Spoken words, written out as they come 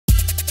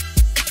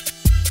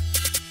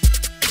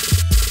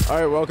All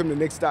right, welcome to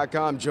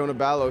Knicks.com. Jonah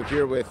Ballow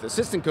here with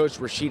assistant coach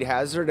Rasheed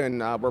Hazzard, and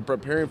we're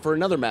preparing for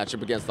another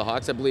matchup against the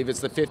Hawks. I believe it's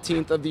the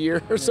 15th of the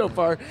year so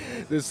far.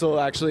 This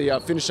will actually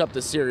finish up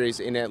the series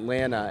in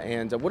Atlanta,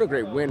 and what a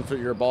great win for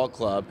your ball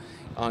club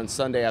on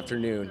Sunday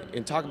afternoon.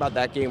 And talk about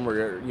that game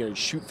where you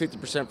shoot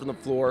 50% from the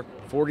floor,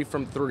 40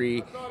 from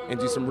three, and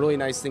do some really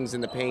nice things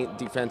in the paint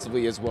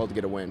defensively as well to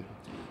get a win.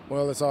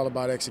 Well, it's all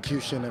about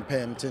execution and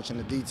paying attention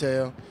to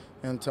detail.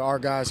 And to our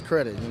guys'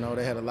 credit,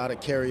 they had a lot of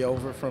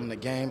carryover from the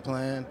game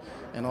plan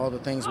and all the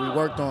things we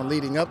worked on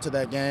leading up to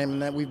that game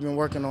and that we've been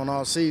working on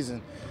all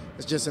season.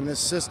 It's just in this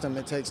system,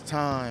 it takes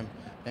time,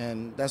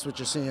 and that's what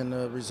you're seeing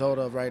the result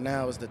of right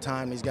now is the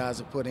time these guys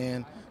have put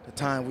in, the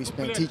time we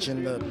spent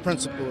teaching the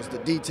principles, the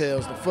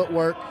details, the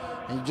footwork,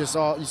 and you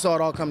saw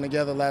it all come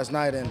together last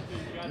night. And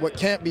what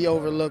can't be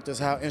overlooked is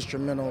how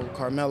instrumental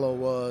Carmelo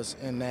was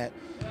in that,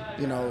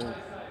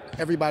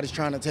 everybody's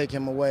trying to take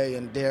him away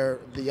and dare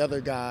the other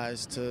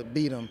guys to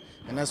beat him.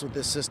 And that's what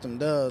this system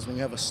does. When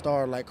you have a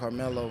star like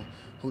Carmelo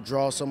who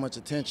draws so much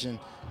attention,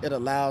 it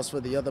allows for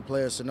the other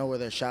players to know where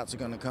their shots are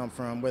going to come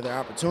from, where their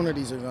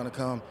opportunities are going to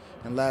come.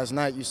 And last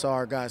night you saw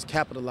our guys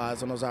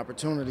capitalize on those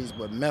opportunities,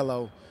 but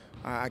Melo,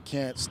 I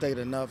can't state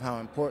enough how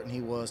important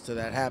he was to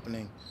that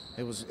happening.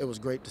 It was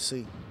great to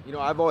see.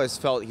 I've always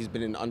felt he's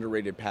been an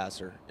underrated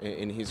passer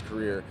in his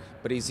career,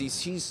 but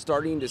he's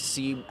starting to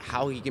see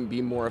how he can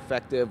be more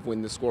effective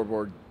when the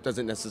scoreboard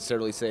doesn't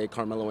necessarily say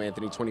Carmelo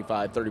Anthony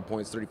 25, 30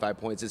 points, 35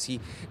 points. Is he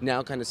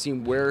now kind of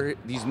seeing where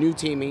these new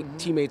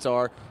teammates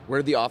are,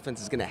 where the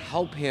offense is going to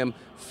help him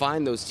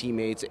find those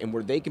teammates and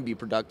where they can be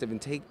productive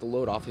and take the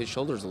load off his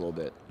shoulders a little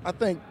bit? I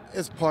think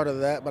it's part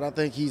of that, but I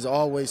think he's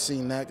always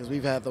seen that because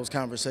we've had those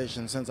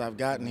conversations since I've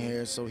gotten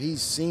here, so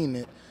he's seen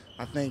it.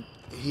 I think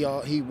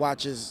he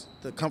watches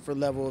the comfort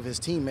level of his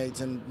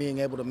teammates and being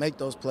able to make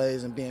those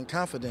plays and being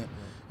confident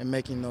in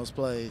making those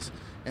plays.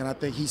 And I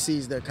think he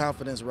sees their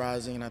confidence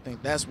rising, and I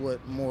think that's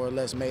what more or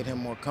less made him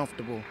more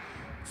comfortable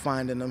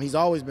finding them. He's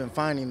always been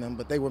finding them,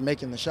 but they were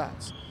making the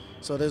shots.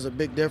 So there's a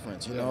big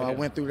difference. I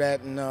went through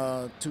that in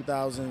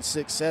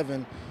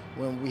 2006-07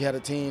 when we had a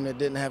team that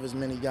didn't have as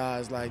many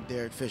guys like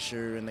Derek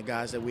Fisher and the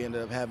guys that we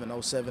ended up having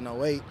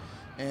 07-08.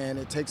 And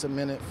it takes a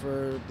minute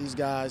for these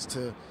guys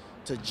to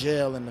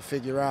gel and to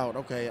figure out,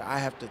 okay, I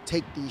have to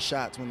take these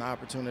shots when the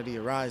opportunity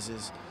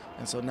arises.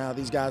 And so now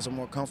these guys are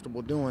more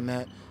comfortable doing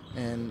that.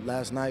 And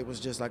last night was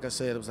just, like I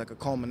said, it was like a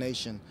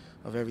culmination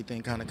of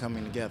everything kind of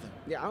coming together.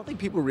 Yeah, I don't think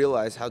people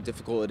realize how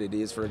difficult it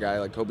is for a guy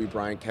like Kobe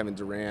Bryant, Kevin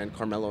Durant,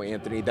 Carmelo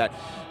Anthony, that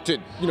to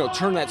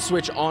turn that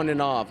switch on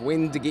and off,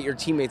 when to get your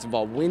teammates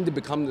involved, when to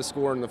become the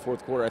scorer in the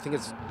fourth quarter. I think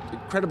it's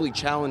incredibly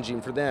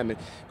challenging for them. And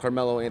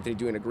Carmelo Anthony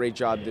doing a great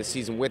job this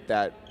season with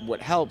that. What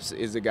helps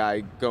is a guy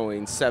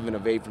going 7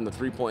 of 8 from the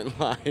three-point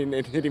line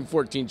and hitting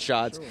 14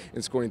 shots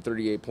and scoring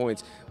 38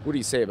 points. What do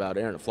you say about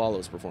Aaron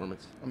Aflalo's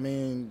performance? I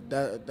mean,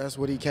 that's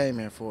what he came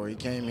here for. He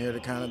came here to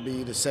kind of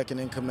be the second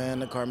in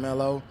command to Carmelo.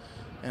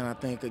 And I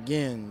think,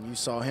 again, you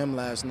saw him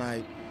last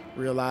night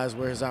realize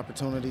where his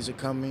opportunities are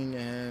coming,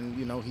 and,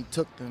 he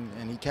took them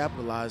and he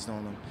capitalized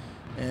on them.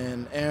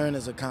 And Aaron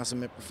is a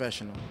consummate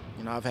professional.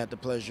 I've had the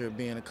pleasure of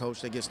being a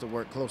coach that gets to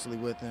work closely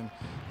with him,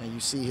 and you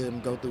see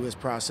him go through his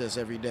process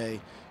every day,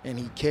 and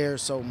he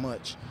cares so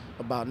much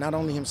about not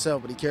only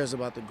himself, but he cares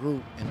about the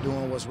group and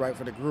doing what's right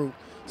for the group.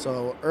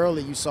 So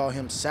early you saw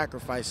him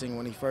sacrificing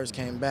when he first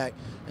came back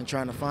and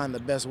trying to find the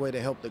best way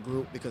to help the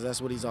group, because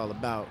that's what he's all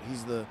about.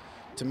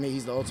 To me,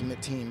 he's the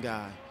ultimate team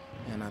guy.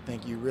 And I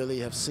think you really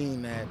have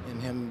seen that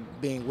in him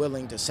being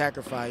willing to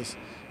sacrifice,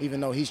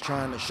 even though he's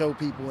trying to show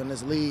people in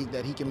this league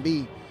that he can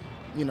be,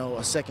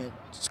 a second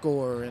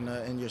scorer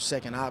and your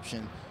second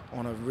option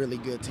on a really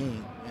good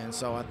team. And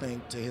so I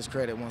think, to his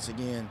credit, once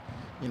again,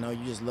 you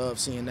just love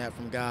seeing that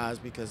from guys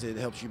because it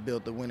helps you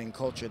build the winning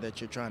culture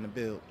that you're trying to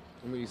build.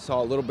 We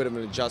saw a little bit of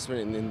an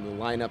adjustment in the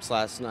lineups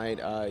last night.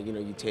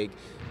 You take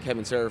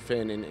Kevin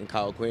Seraphin and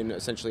Kyle Quinn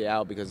essentially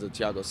out because of the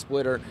Thiago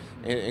splitter.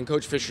 And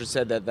Coach Fisher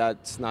said that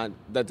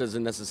that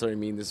doesn't necessarily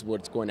mean this is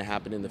what's going to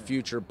happen in the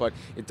future, but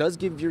it does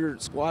give your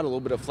squad a little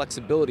bit of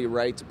flexibility,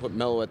 right, to put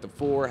Melo at the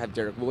 4, have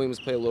Derek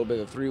Williams play a little bit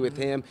of 3 with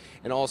him,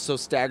 and also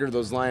stagger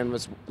those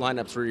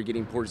lineups where you're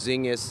getting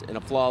Porzingis and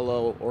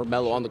Aflalo or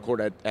Melo on the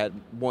court at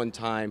one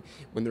time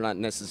when they're not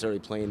necessarily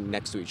playing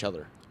next to each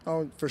other.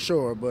 Oh, for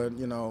sure, but,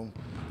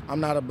 I'm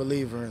not a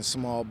believer in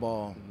small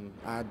ball.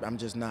 I'm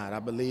just not. I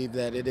believe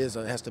that it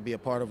has to be a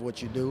part of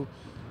what you do.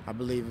 I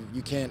believe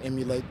you can't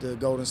emulate the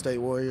Golden State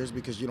Warriors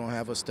because you don't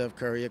have a Steph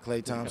Curry, a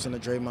Klay Thompson, a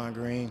Draymond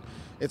Green.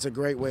 It's a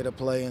great way to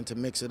play and to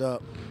mix it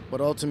up, but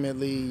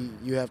ultimately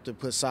you have to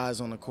put size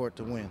on the court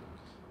to win.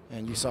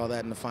 And you saw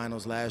that in the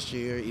finals last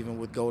year, even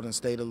with Golden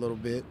State a little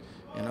bit,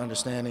 and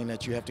understanding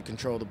that you have to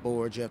control the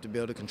boards, you have to be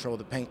able to control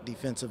the paint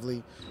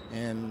defensively,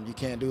 and you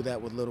can't do that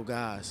with little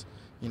guys.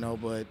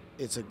 But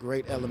it's a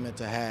great element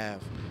to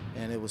have,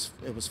 and it was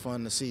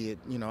fun to see it,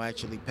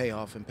 actually pay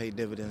off and pay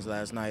dividends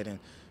last night. And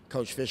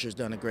Coach Fisher's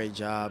done a great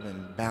job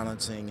in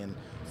balancing and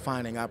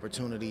finding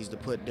opportunities to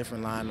put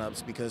different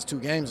lineups, because 2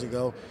 games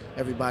ago,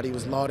 everybody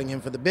was lauding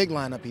him for the big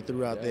lineup he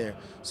threw out there.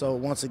 So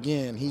once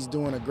again, he's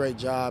doing a great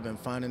job in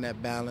finding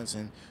that balance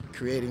and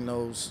creating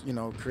those,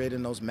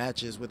 creating those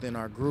matches within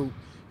our group.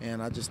 And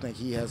I just think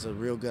he has a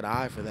real good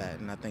eye for that,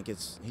 and I think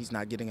he's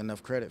not getting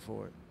enough credit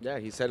for it. Yeah,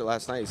 he said it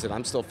last night. He said,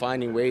 I'm still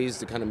finding ways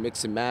to kind of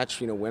mix and match,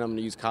 when I'm going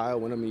to use Kyle,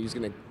 when I'm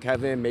using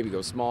Kevin, maybe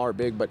go small or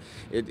big, but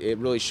it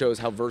really shows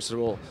how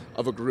versatile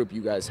of a group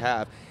you guys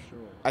have.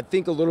 I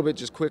think a little bit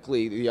just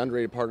quickly, the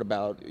underrated part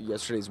about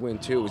yesterday's win,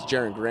 too, was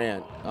Jaren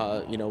Grant,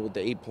 with the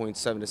 8 points,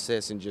 7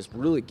 assists, and just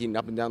really getting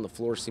up and down the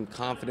floor, seemed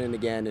confident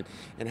again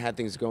and had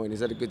things going.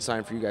 Is that a good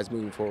sign for you guys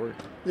moving forward?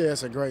 Yeah,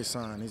 it's a great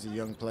sign. He's a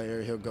young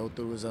player. He'll go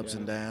through his ups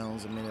and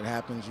downs. I mean, it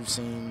happens. You've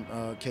seen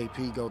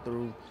KP go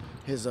through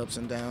his ups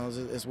and downs.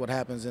 It's what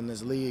happens in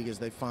this league is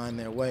they find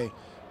their way,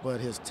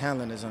 but his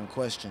talent is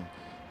unquestioned.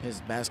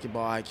 His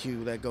basketball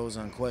IQ, that goes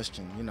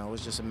unquestioned.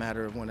 It's just a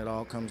matter of when it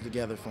all comes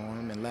together for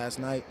him. And last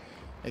night,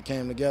 it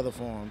came together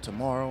for him.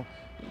 Tomorrow,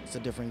 it's a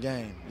different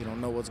game. You don't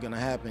know what's going to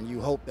happen.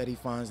 You hope that he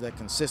finds that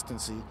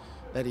consistency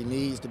that he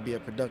needs to be a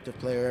productive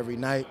player every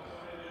night.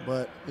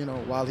 But,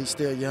 while he's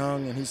still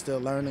young and he's still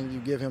learning, you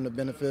give him the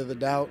benefit of the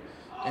doubt.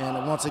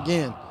 And once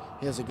again,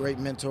 he has a great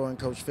mentor in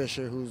Coach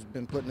Fisher, who's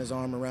been putting his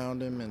arm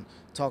around him and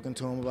talking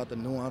to him about the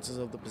nuances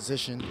of the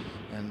position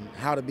and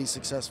how to be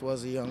successful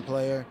as a young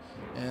player.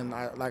 And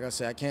like I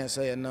said, I can't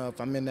say enough.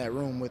 I'm in that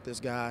room with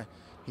this guy.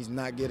 He's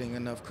not getting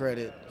enough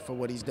credit for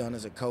what he's done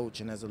as a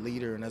coach and as a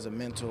leader and as a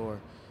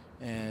mentor.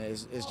 And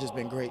it's just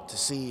been great to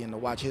see and to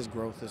watch his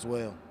growth as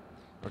well.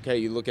 Okay,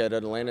 you look at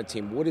an Atlanta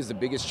team. What is the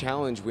biggest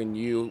challenge when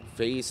you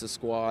face a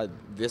squad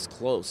this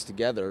close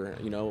together,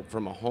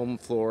 from a home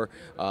floor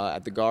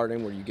at the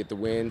Garden where you get the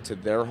win to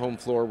their home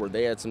floor where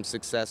they had some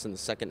success in the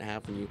second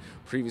half when you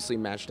previously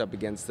matched up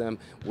against them?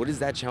 What is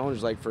that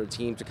challenge like for a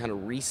team to kind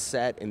of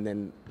reset and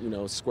then,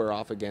 square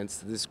off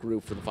against this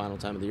group for the final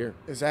time of the year?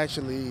 It's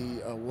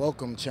actually a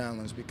welcome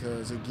challenge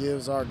because it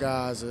gives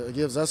us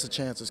a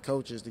chance as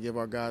coaches to give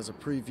our guys a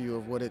preview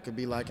of what it could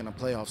be like in a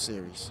playoff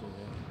series.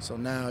 So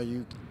now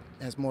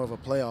it's more of a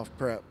playoff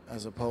prep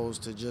as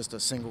opposed to just a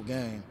single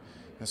game.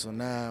 And so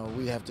now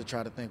we have to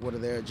try to think, what are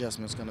their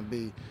adjustments going to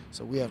be?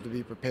 So we have to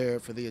be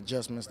prepared for the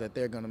adjustments that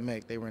they're going to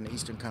make. They were in the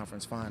Eastern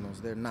Conference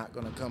Finals. They're not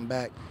going to come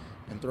back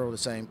and throw the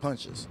same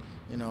punches.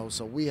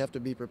 So we have to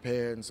be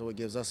prepared, and so it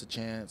gives us a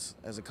chance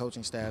as a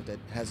coaching staff that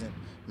hasn't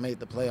made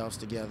the playoffs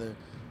together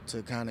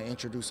to kind of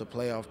introduce a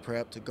playoff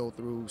prep to go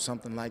through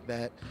something like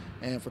that.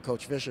 And for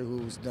Coach Fisher,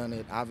 who's done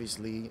it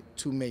obviously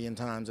 2 million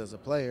times as a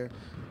player,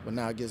 but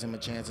now it gives him a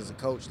chance as a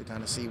coach to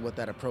kind of see what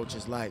that approach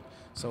is like.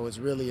 So it's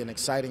really an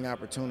exciting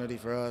opportunity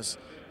for us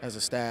as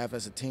a staff,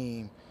 as a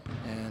team.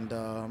 And,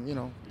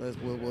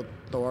 we'll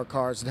throw our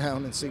cards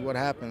down and see what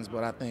happens.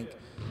 But I think,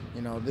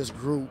 this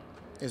group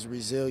is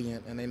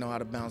resilient and they know how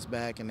to bounce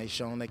back, and they've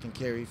shown they can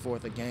carry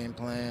forth a game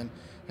plan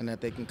and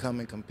that they can come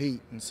and compete.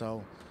 And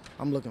so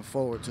I'm looking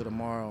forward to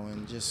tomorrow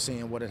and just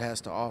seeing what it has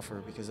to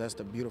offer, because that's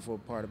the beautiful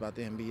part about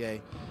the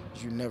NBA,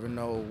 is you never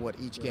know what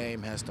each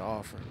game has to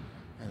offer.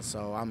 And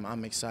so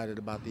I'm excited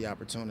about the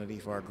opportunity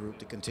for our group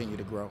to continue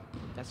to grow.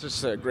 That's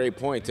just a great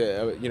point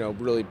to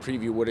really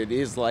preview what it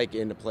is like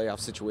in a playoff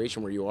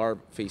situation where you are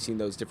facing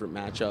those different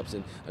matchups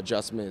and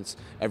adjustments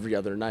every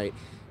other night.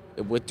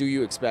 What do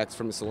you expect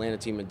from this Atlanta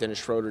team? And Dennis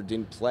Schroeder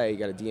didn't play,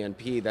 got a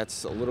DNP.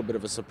 That's a little bit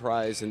of a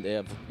surprise, and they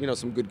have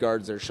some good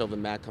guards there, Shelvin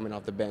Mack coming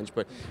off the bench.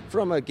 But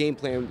from a game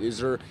plan, is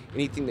there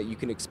anything that you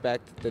can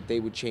expect that they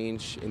would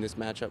change in this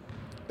matchup?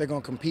 They're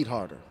going to compete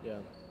harder. Yeah.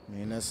 I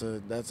mean, that's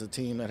a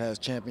team that has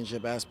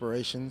championship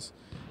aspirations.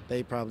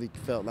 They probably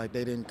felt like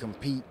they didn't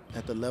compete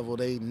at the level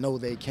they know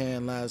they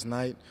can last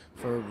night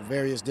for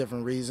various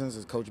different reasons.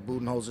 As Coach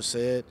Budenholzer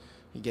said,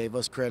 he gave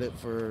us credit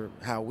for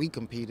how we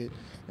competed.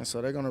 And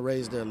so they're going to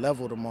raise their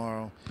level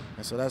tomorrow.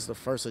 And so that's the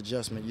first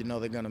adjustment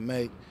they're going to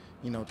make.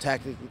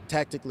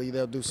 Tactically,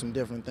 they'll do some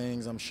different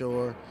things, I'm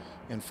sure,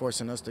 and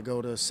forcing us to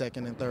go to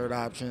second and third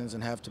options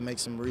and have to make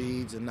some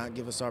reads and not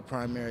give us our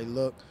primary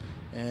look.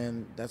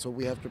 And that's what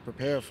we have to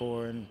prepare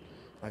for. And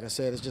like I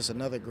said, it's just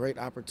another great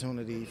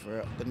opportunity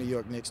for the New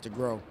York Knicks to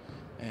grow.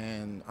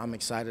 And I'm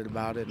excited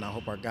about it, and I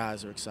hope our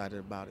guys are excited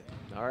about it.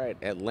 All right,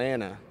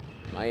 Atlanta,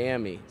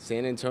 Miami,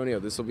 San Antonio.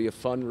 This will be a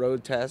fun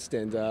road test,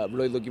 and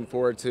really looking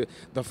forward to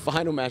the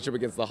final matchup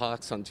against the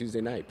Hawks on Tuesday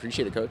night.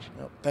 Appreciate it, Coach.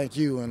 Thank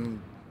you.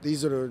 And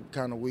these are the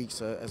kind of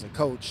weeks as a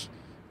coach.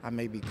 I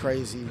may be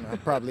crazy. I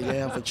probably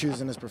am for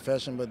choosing this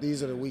profession, but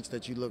these are the weeks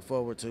that you look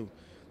forward to,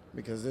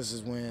 because this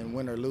is when,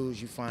 win or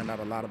lose, you find out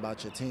a lot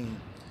about your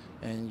team.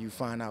 And you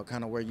find out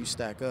kind of where you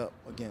stack up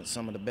against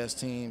some of the best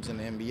teams in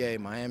the NBA.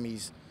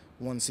 Miami's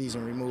one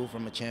season removed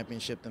from a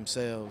championship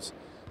themselves.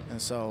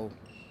 And so,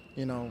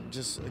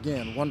 just,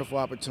 again, wonderful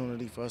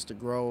opportunity for us to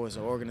grow as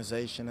an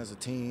organization, as a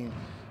team.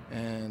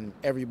 And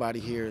everybody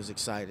here is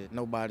excited.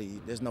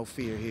 There's no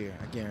fear here.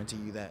 I guarantee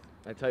you that.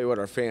 I tell you what,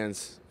 our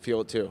fans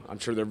feel it too. I'm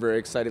sure they're very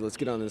excited. Let's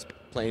get on this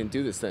plane and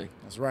do this thing.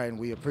 That's right, and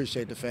we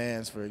appreciate the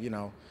fans for,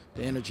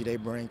 the energy they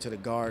bring to the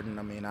Garden.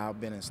 I mean, I've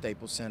been in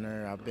Staples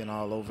Center, I've been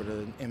all over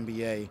the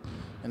NBA,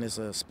 and it's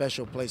a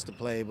special place to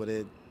play, but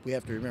we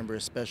have to remember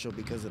it's special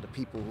because of the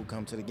people who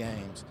come to the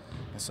games.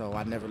 And so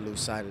I never lose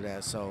sight of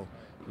that, so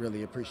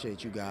really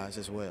appreciate you guys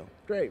as well.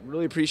 Great,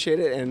 really appreciate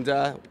it,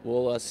 and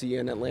we'll see you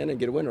in Atlanta and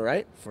get a win, all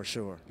right? For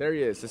sure. There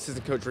he is,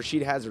 assistant coach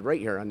Rasheed Hazzard right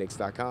here on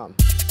Knicks.com.